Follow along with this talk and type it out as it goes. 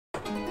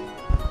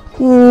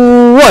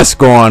What's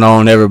going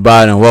on,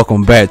 everybody, and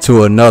welcome back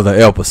to another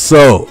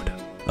episode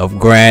of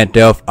Grand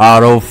Theft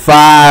Auto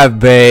 5,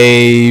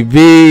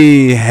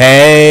 baby.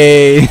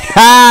 Hey,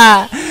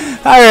 how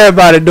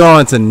everybody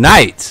doing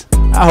tonight?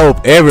 I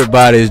hope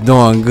everybody's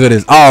doing good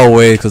as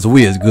always, because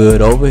we is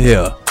good over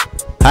here.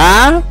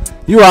 Huh?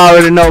 You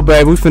already know,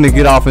 baby. We finna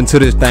get off into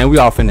this thing. We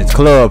off in this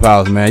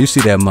clubhouse, man. You see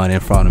that money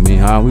in front of me,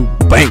 huh? We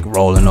bank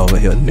rolling over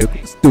here, nigga.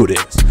 Let's do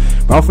this.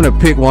 I'm finna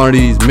pick one of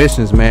these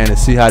missions, man, and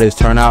see how this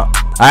turn out.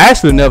 I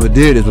actually never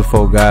did this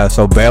before, guys,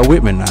 so bear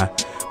with me now.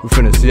 We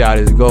finna see how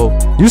this go.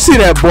 You see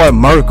that boy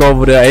Merc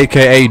over there,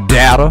 aka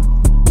Data?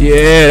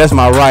 Yeah, that's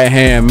my right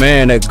hand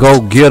man, that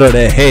go-getter,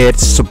 that head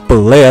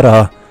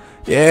splitter.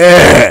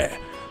 Yeah.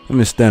 Let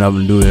me stand up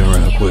and do this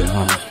real quick.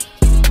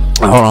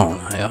 Hold on,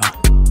 y'all.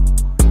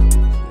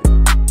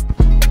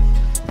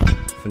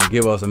 Finna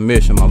give us a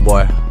mission, my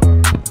boy.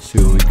 Let's see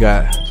what we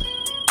got.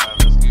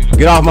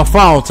 Get off my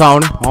phone,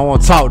 Tony. I don't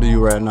want to talk to you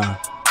right now.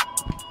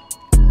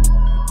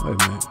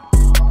 Wait a minute.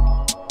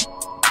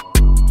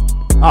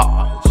 Oh,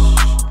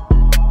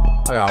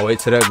 I gotta wait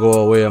till that go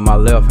away in my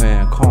left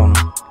hand corner.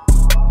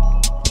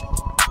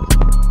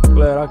 I'm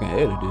glad I can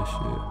edit this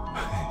shit.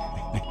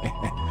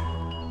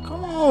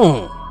 Come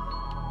on.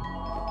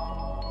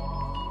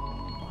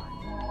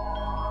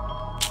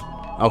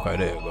 Okay,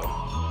 there you go.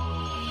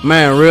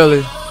 Man,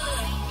 really?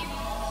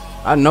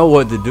 I know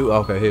what to do.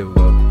 Okay, here we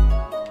go.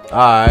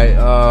 Alright,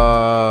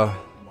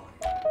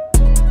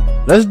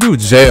 let's do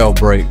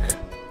jailbreak.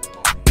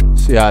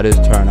 See how this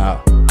turn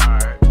out.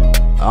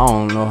 I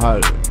don't know how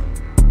to.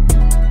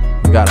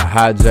 We gotta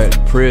hijack the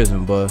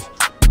prison bus.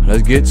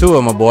 Let's get to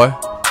it, my boy.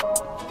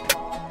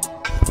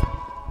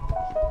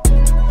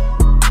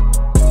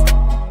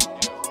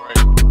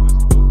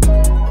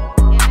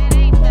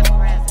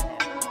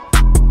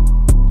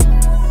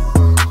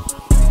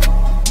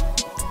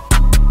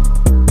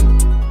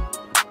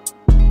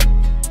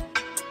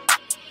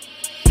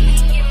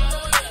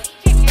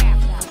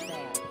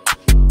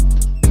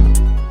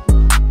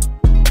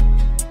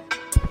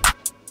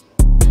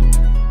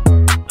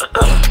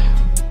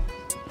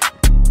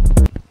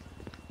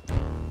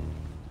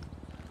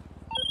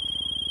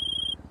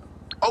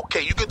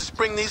 Okay, you get to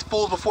spring these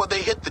fools before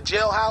they hit the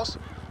jailhouse,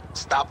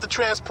 stop the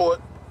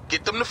transport,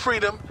 get them to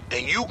freedom,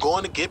 and you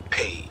going to get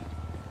paid.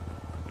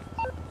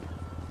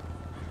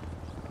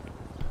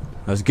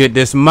 Let's get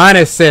this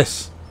money,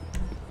 sis.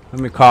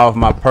 Let me call for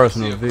my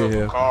personal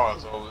vehicle.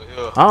 Cars over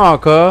here.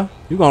 Cuz.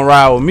 You gonna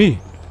ride with me.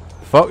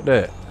 Fuck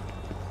that.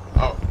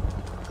 Oh.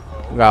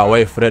 We gotta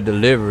wait for that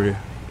delivery.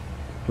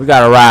 We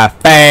gotta ride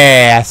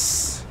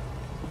fast.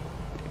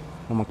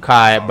 I'm gonna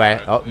car it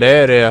back. Oh,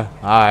 there it is.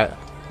 Alright.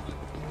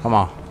 Come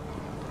on.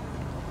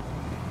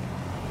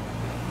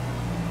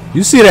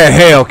 You see that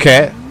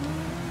Hellcat?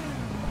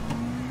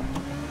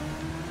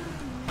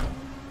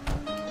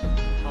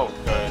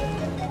 Okay.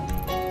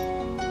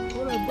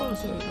 Where that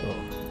bus at?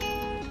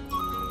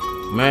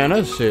 Man,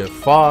 that shit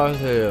far as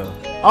hell.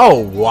 Oh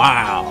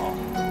wow.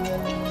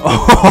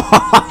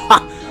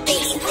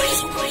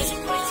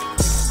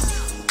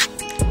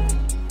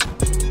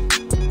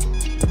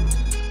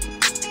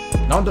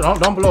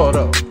 Don't blow it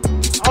up.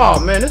 Oh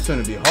man, this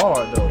gonna be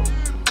hard though.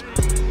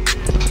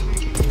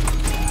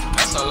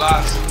 That's a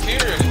lot of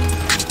security.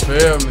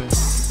 Feel me? I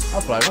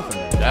feel like I'm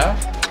finna die.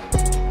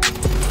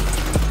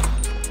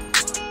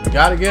 We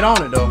gotta get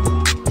on it though.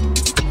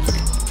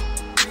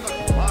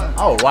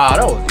 Oh wow,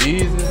 that was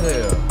easy as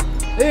hell.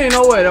 There ain't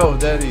no way that was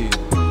that easy.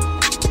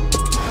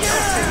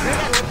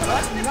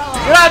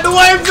 Get out the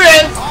way,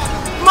 bitch!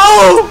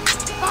 Move!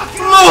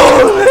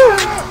 Move!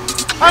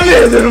 I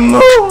need you to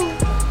move!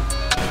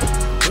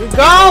 We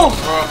go!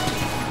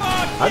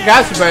 I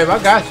got you, babe. I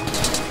got you.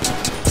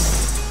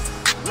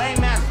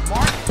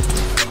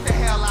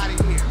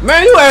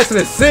 Man, you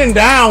actually sitting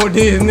down with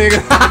these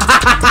niggas.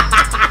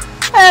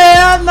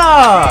 Hell no.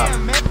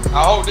 I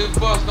hope this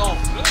bus don't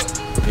flip.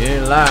 You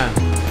ain't lying.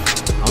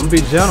 I'm gonna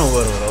be gentle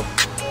with her though.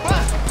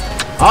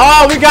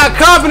 Oh, we got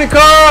company,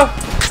 cuz.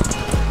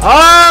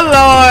 Oh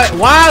Lord,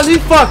 why is he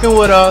fucking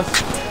with us?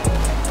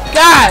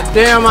 God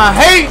damn, I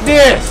hate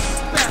this.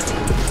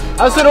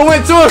 I should have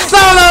went to a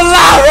solo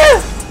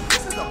lobby.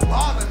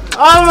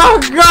 Oh my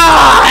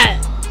God.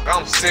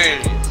 I'm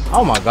serious.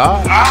 Oh my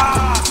God.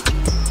 Ah!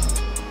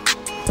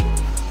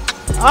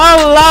 Oh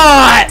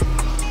Lord!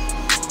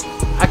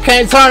 I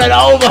can't turn it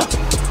over.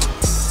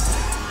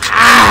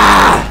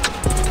 Ah!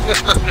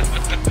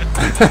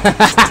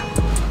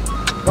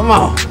 Come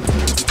on.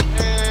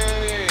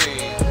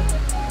 Hey.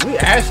 We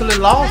actually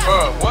lost.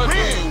 Bro, what do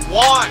you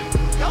want?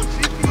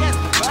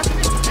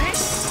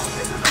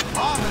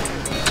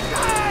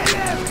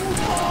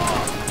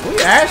 We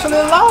actually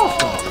lost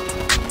them.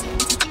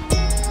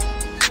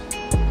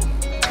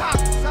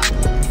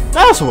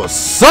 That's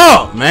what's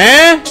up,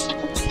 man.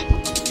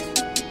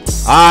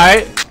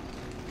 Alright.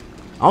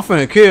 I'm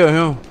finna kill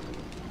him.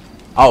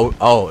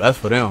 Oh, that's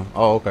for them.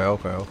 Oh, okay.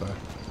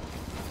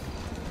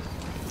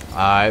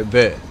 Alright,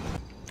 bet.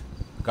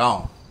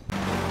 Gone.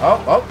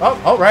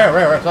 Oh,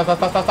 right.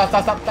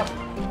 Stop.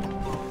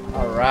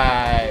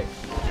 Alright.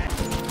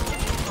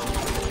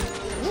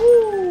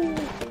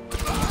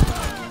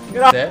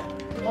 Get off that.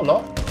 Oh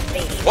Lord.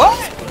 What?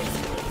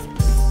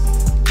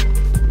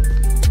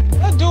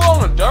 That dude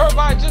on the dirt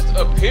bike just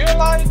appear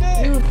like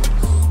that?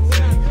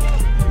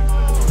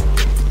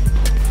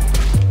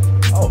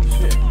 Oh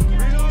shit.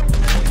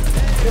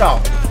 Get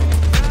off.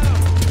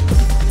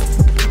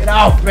 Get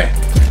off me.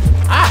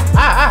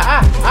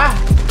 Ah.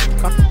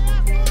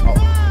 Oh.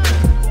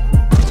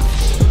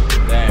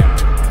 Damn.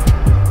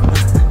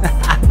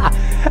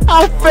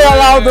 I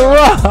fell off the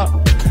rock.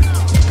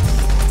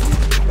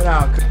 Get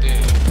out.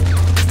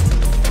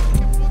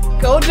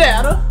 Go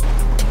down.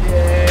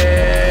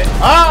 Yeah.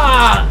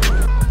 Ah.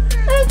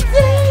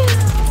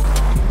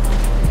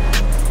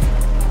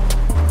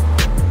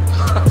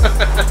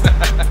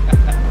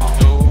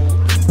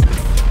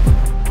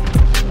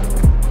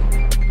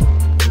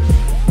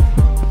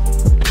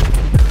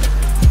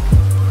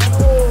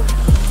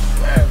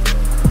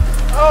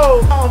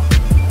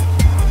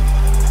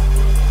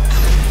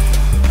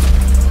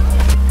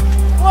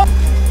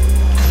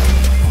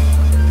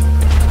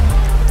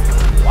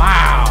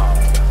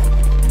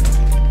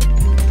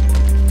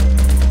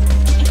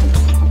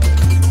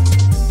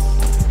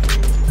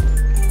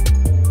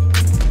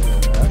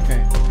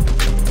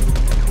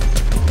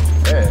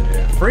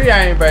 Free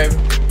aim, baby.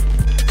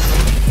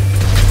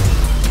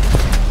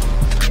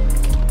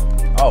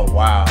 Oh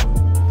wow,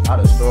 I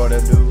destroyed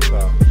that dude.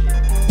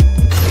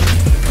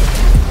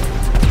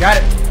 Got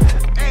it.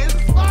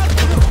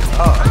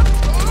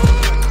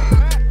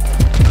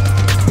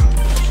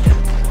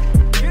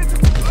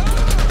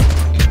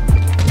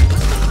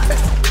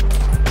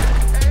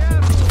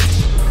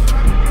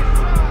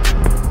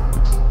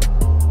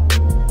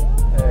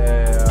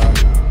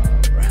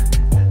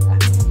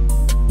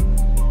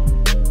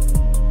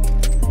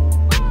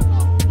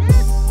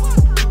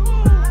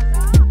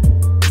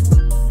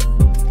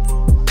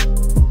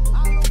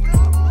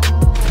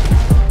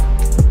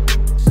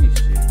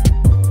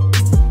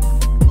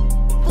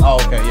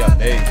 Okay, yeah,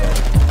 there you go.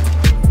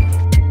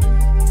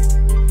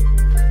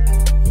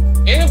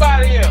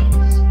 Anybody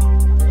else?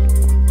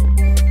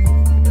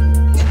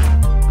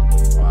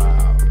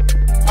 Wow.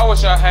 I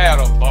wish I had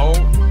a boat.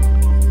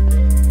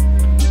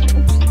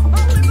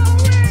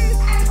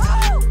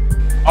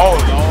 Oh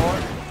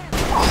Lord.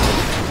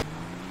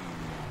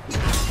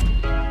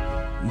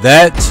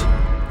 That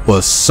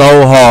was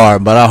so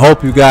hard, but I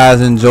hope you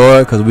guys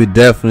enjoyed, because we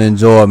definitely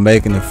enjoyed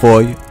making it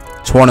for you.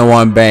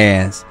 21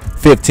 bands,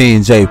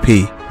 15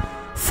 JP,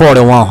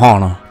 41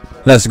 Honor.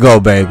 Let's go,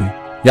 baby.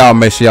 Y'all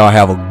make sure y'all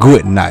have a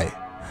good night.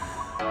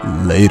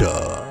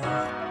 Later.